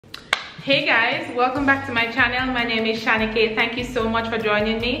Hey guys, welcome back to my channel. My name is Shana-Kay. Thank you so much for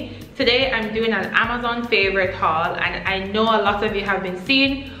joining me. Today I'm doing an Amazon favorite haul, and I know a lot of you have been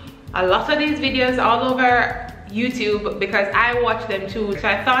seeing a lot of these videos all over YouTube because I watch them too. So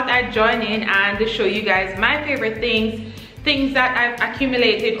I thought I'd join in and show you guys my favorite things that I've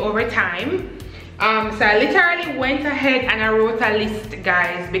accumulated over time. So I literally went ahead and I wrote a list,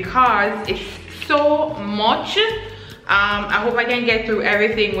 guys, because it's so much. I hope I can get through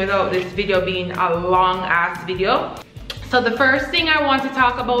everything without this video being a long ass video. So the first thing I want to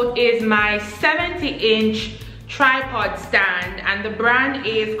talk about is my 70-inch tripod stand, and the brand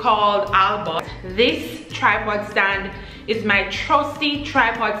is called Albot. This tripod stand is my trusty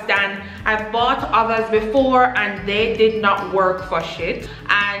tripod stand. I've bought others before and they did not work for shit,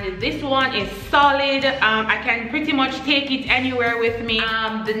 and this one is solid. I can pretty much take it anywhere with me.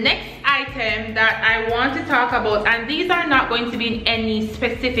 The next item that I want to talk about, and these are not going to be in any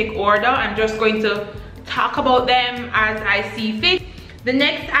specific order, I'm just going to talk about them as I see fit. The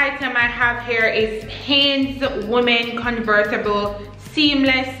next item I have here is Hanes Women Convertible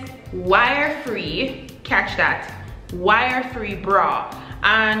Seamless Wire-Free, catch that, wire-free bra.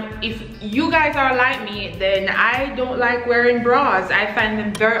 And if you guys are like me, then I don't like wearing bras. I find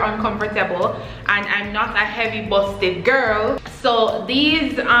them very uncomfortable, and I'm not a heavy busted girl. So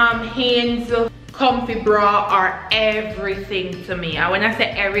these Hanes comfy bra are everything to me. And when I say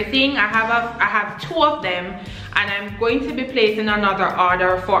everything, I have two of them, and I'm going to be placing another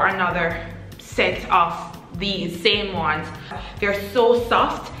order for another set of these same ones. They're so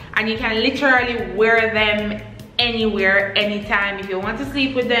soft and you can literally wear them anywhere, anytime. If you want to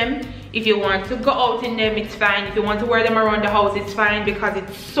sleep with them, if you want to go out in them, it's fine. If you want to wear them around the house, it's fine because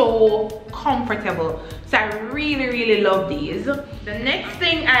it's so comfortable. So I really love these. The next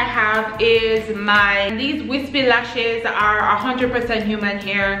thing I have is these wispy lashes are 100% human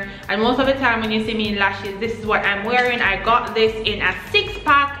hair, and most of the time when you see me in lashes, this is what I'm wearing. I got this in a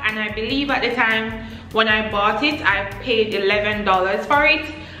 6-pack, and I believe at the time when I bought it, I paid $11 for it.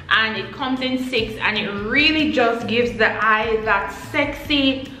 And it comes in 6, and it really just gives the eye that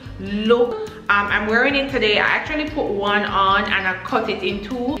sexy look. I'm wearing it today. I actually put one on and I cut it in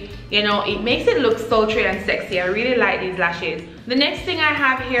 2. You know, it makes it look sultry and sexy. I really like these lashes. The next thing I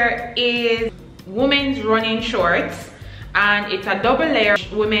have here is women's running shorts, and it's a double layer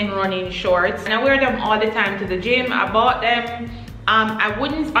women running shorts, and I wear them all the time to the gym. I bought them. I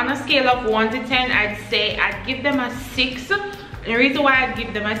wouldn't, on a scale of 1 to 10, I'd say I'd give them a 6. And the reason why I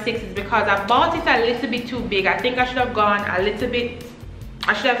give them a 6 is because I bought it a little bit too big. I think I should have gone a little bit,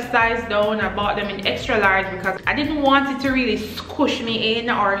 I should have sized down. I bought them in extra large because I didn't want it to really squish me in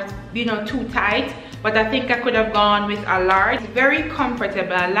or, you know, too tight. But I think I could have gone with a large. It's very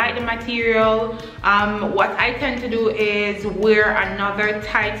comfortable. I like the material. What I tend to do is wear another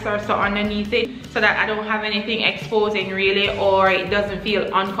tights or so underneath it so that I don't have anything exposing really, or it doesn't feel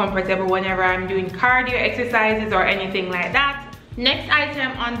uncomfortable whenever I'm doing cardio exercises or anything like that. Next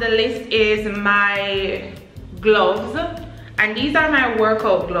item on the list is my gloves, and these are my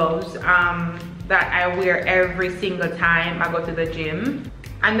workout gloves that I wear every single time I go to the gym.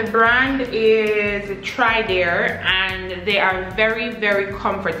 And the brand is Tridare, and they are very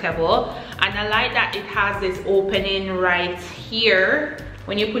comfortable. And I like that it has this opening right here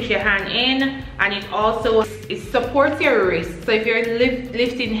when you put your hand in, and it also supports your wrist. So if you're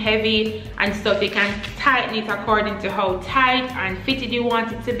lifting heavy and stuff, you can tighten it according to how tight and fitted you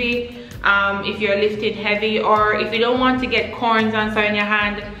want it to be. If you're lifting heavy, or if you don't want to get corns and so in your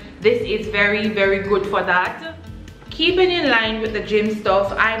hand, this is very good for that. Keeping in line with the gym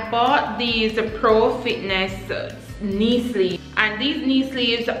stuff, I bought these Pro Fitness knee sleeves, and these knee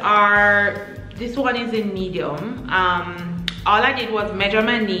sleeves are, this one is in medium. All I did was measure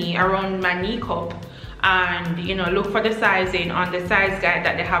my knee around my knee cup, and you know, look for the sizing on the size guide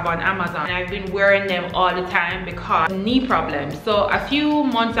that they have on Amazon. And I've been wearing them all the time because knee problems. So a few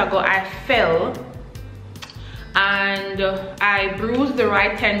months ago I fell and I bruised the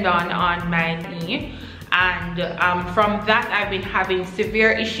right tendon on my knee, and from that I've been having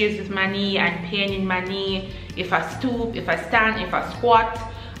severe issues with my knee and pain in my knee. If I stoop, if I stand, if I squat,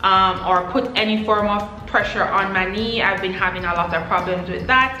 or put any form of pressure on my knee, I've been having a lot of problems with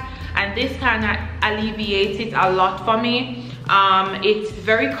that, and this kind of alleviates it a lot for me. It's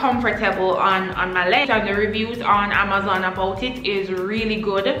very comfortable on my legs, and the reviews on Amazon about it is really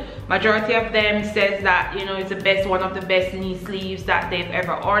good. Majority of them says that, you know, it's the best, one of the best knee sleeves that they've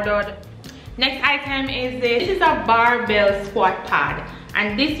ever ordered. Next item is this. This is a barbell squat pad,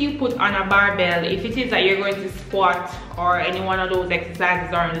 and this you put on a barbell if it is that you're going to squat or any one of those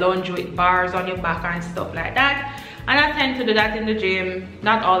exercises, or lunge with bars on your back and stuff like that. and I tend to do that in the gym,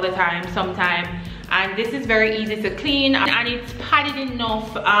 not all the time, sometimes. And this is very easy to clean, and it's padded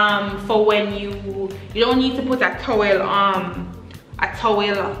enough for when you don't need to put a towel,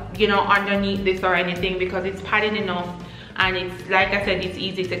 you know, underneath this or anything, because it's padded enough. And it's, like I said, it's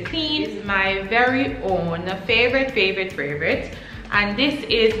easy to clean. It's my very own favorite, and this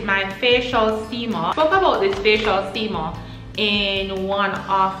is my facial steamer. I spoke about this facial steamer in one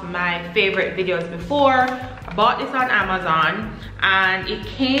of my favorite videos before. I bought this on Amazon, and it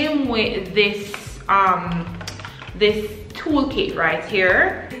came with this this toolkit right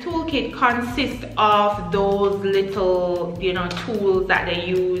here. The toolkit consists of those little, you know, tools that they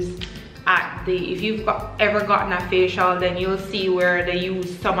use at the, if you've ever gotten a facial, then you'll see where they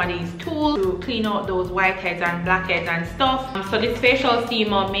use some of these tools to clean out those whiteheads and blackheads and stuff. So this facial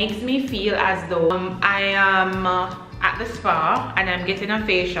steamer makes me feel as though I am at the spa and I'm getting a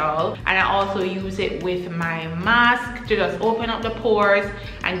facial, and I also use it with my mask to just open up the pores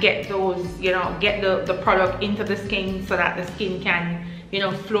and get those, you know, get the product into the skin so that the skin can, you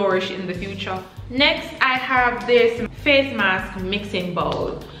know, flourish in the future. Next, I have this face mask mixing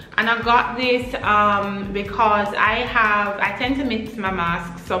bowl, and I got this because I tend to mix my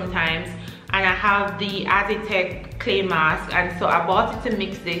masks sometimes, and I have the Aztec clay mask, and so I bought it to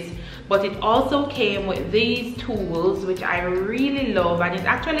mix this. But it also came with these tools, which I really love, and it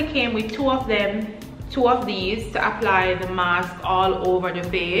actually came with two of these to apply the mask all over the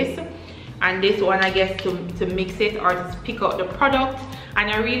face, and this one, I guess, to mix it or to pick out the product. And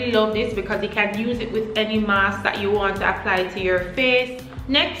I really love this because you can use it with any mask that you want to apply to your face.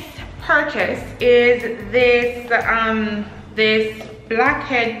 Next purchase is this this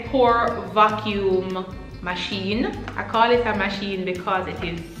blackhead pore vacuum machine. I call it a machine because it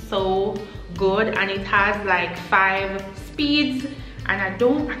is so good, and it has like 5 speeds, and I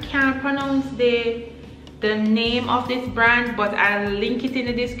can't pronounce the name of this brand, but I'll link it in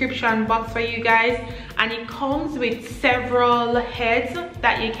the description box for you guys. And it comes with several heads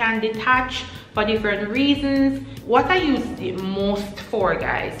that you can detach for different reasons. What I use the most for,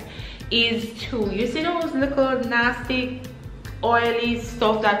 guys, is to, you see those little nasty oily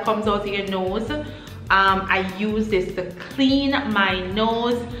stuff that comes out of your nose? I use this to clean my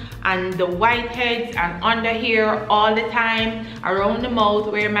nose and the whiteheads and under here all the time, around the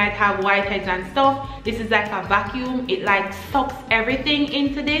mouth where you might have whiteheads and stuff. This is like a vacuum. It like sucks everything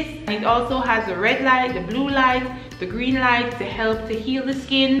into this. And it also has the red light, the blue light, the green light to help to heal the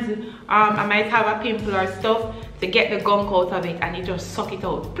skin. I might have a pimple or stuff, to get the gunk out of it, and you just suck it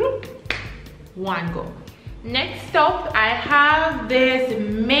out. Bloop. One go. Next up, I have this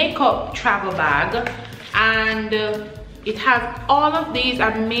makeup travel bag, and it has all of these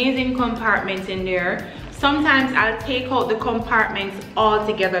amazing compartments in there. Sometimes I'll take out the compartments all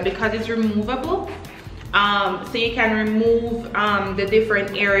together because it's removable. So you can remove the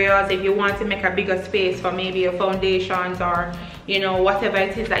different areas if you want to make a bigger space for maybe your foundations or, you know, whatever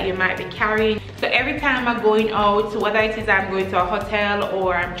it is that you might be carrying. So every time I'm going out, whether it is I'm going to a hotel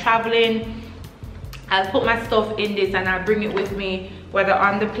or I'm traveling, I'll put my stuff in this and I'll bring it with me, whether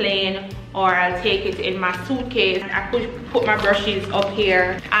on the plane or I'll take it in my suitcase. I put my brushes up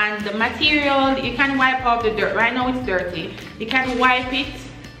here, and the material, you can wipe off the dirt. Right now it's dirty. You can wipe it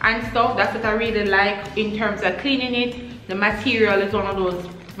and stuff. That's what I really like in terms of cleaning it. The material is one of those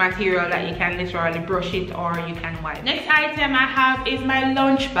material that you can literally brush it or you can wipe. Next item I have is my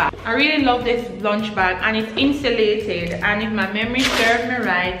lunch bag. I really love this lunch bag, and it's insulated, and if my memory serves me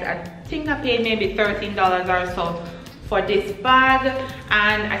right, I think I paid maybe $13 or so for this bag.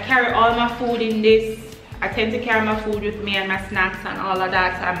 And I carry all my food in this. I tend to carry my food with me and my snacks and all of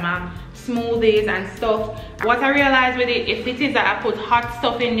that, and my smoothies and stuff. What I realized with it, if it is that I put hot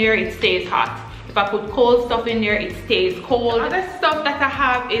stuff in there, it stays hot. If I put cold stuff in there, it stays cold. Other stuff that I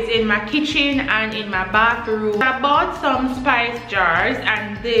have is in my kitchen and in my bathroom. I bought some spice jars,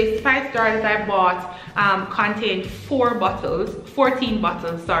 and the spice jar that I bought contained 14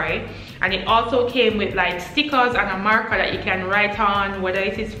 bottles, sorry. And it also came with like stickers and a marker that you can write on, whether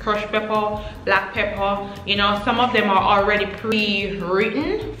it is crushed pepper, black pepper. You know, some of them are already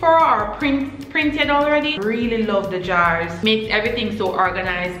pre-written for or printed already. I really love the jars. Makes everything so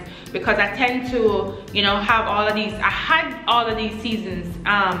organized, because I tend to, you know, have all of these. I had all of these seasons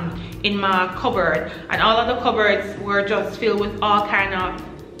in my cupboard, and all of the cupboards were just filled with all kind of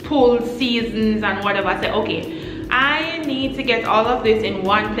pulled seasons and whatever. I said, okay, I need to get all of this in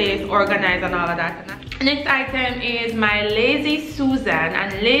one place, organized and all of that. Next item is my Lazy Susan,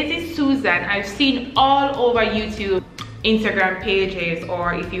 and Lazy Susan I've seen all over YouTube, Instagram pages,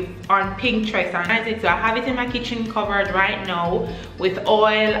 or if you on Pinterest. So I have it in my kitchen cupboard right now with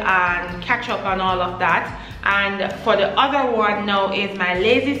oil and ketchup and all of that. And for the other one now is my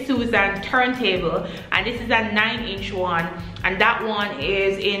Lazy Susan turntable, and this is a 9-inch one, and that one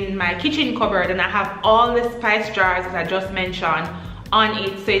is in my kitchen cupboard, and I have all the spice jars as I just mentioned on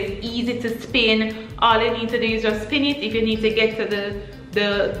it, so it's easy to spin. All you need to do is just spin it. If you need to get to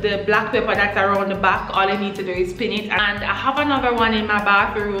the black pepper that's around the back, all you need to do is spin it. And I have another one in my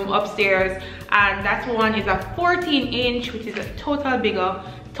bathroom upstairs, and that one is a 14-inch, which is a totally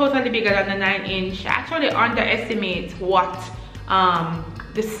bigger than the 9-inch. I actually underestimate what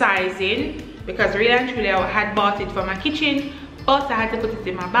the sizing, because really and truly I had bought it for my kitchen, but I had to put it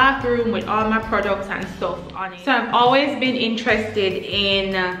in my bathroom with all my products and stuff on it. So I've always been interested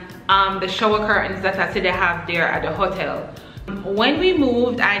in the shower curtains that I see they have there at the hotel. When we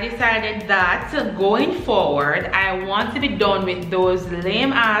moved, I decided that going forward I want to be done with those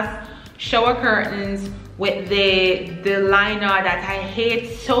lame ass shower curtains with the liner that I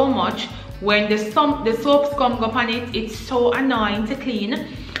hate so much. When the soap comes up on it, it's so annoying to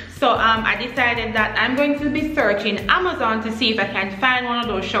clean. So I decided that I'm going to be searching Amazon to see if I can find one of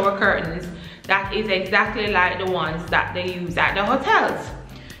those shower curtains that is exactly like the ones that they use at the hotels.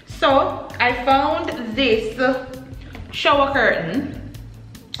 So I found this shower curtain,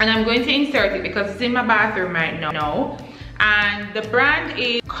 and I'm going to insert it because it's in my bathroom right now. And the brand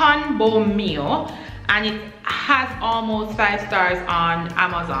is Conbo Mio, and it has almost 5 stars on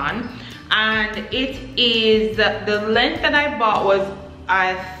Amazon. And it is, the length that I bought was,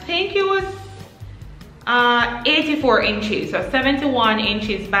 I think it was 84 inches, so 71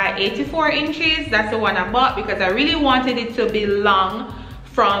 inches by 84 inches. That's the one I bought because I really wanted it to be long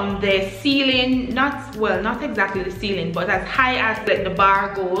from the ceiling, not exactly the ceiling, but as high as the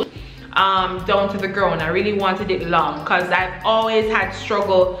bar goes down to the ground. I really wanted it long because I've always had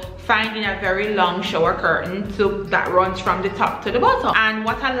struggle finding a very long shower curtain that runs from the top to the bottom. And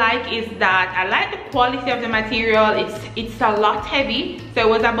what I like is that I like the quality of the material. It's a lot heavy, so it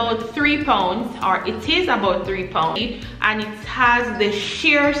was about 3 pounds, or it is about 3 pounds, and it has the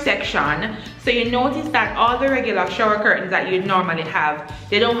sheer section. So you notice that all the regular shower curtains that you'd normally have,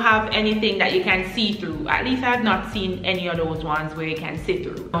 they don't have anything that you can see through. At least I've not seen any of those ones where you can see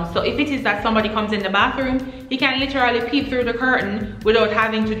through. So if it is that somebody comes in the bathroom, you can literally peep through the curtain without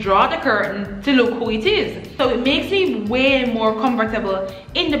having to draw the curtain to look who it is. So it makes me way more comfortable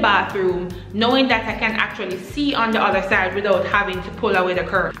in the bathroom knowing that I can actually see on the other side without having to pull away the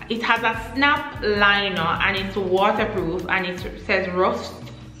curtain. It has a snap liner and it's waterproof, and it says rust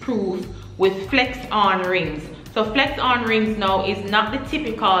proof with flex on rings. So flex on rings now is not the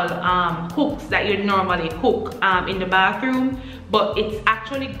typical hooks that you normally hook in the bathroom, but it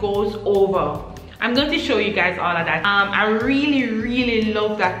actually goes over. I'm going to show you guys all of that. I really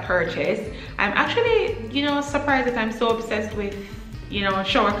love that purchase. I'm actually, you know, surprised that I'm so obsessed with, you know,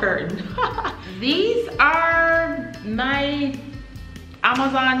 shower curtain. These are my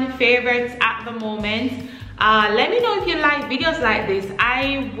Amazon favorites at the moment. Let me know if you like videos like this.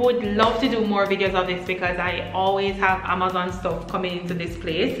 I would love to do more videos of this because I always have Amazon stuff coming into this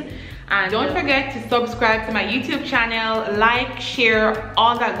place. And don't forget to subscribe to my YouTube channel, like, share,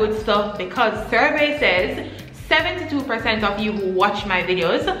 all that good stuff, because survey says 72% of you who watch my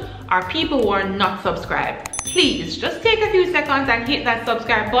videos are people who are not subscribed. Please just take a few seconds and hit that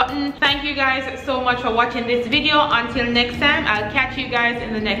subscribe button. Thank you guys so much for watching this video. Until next time, I'll catch you guys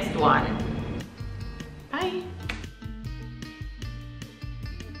in the next one.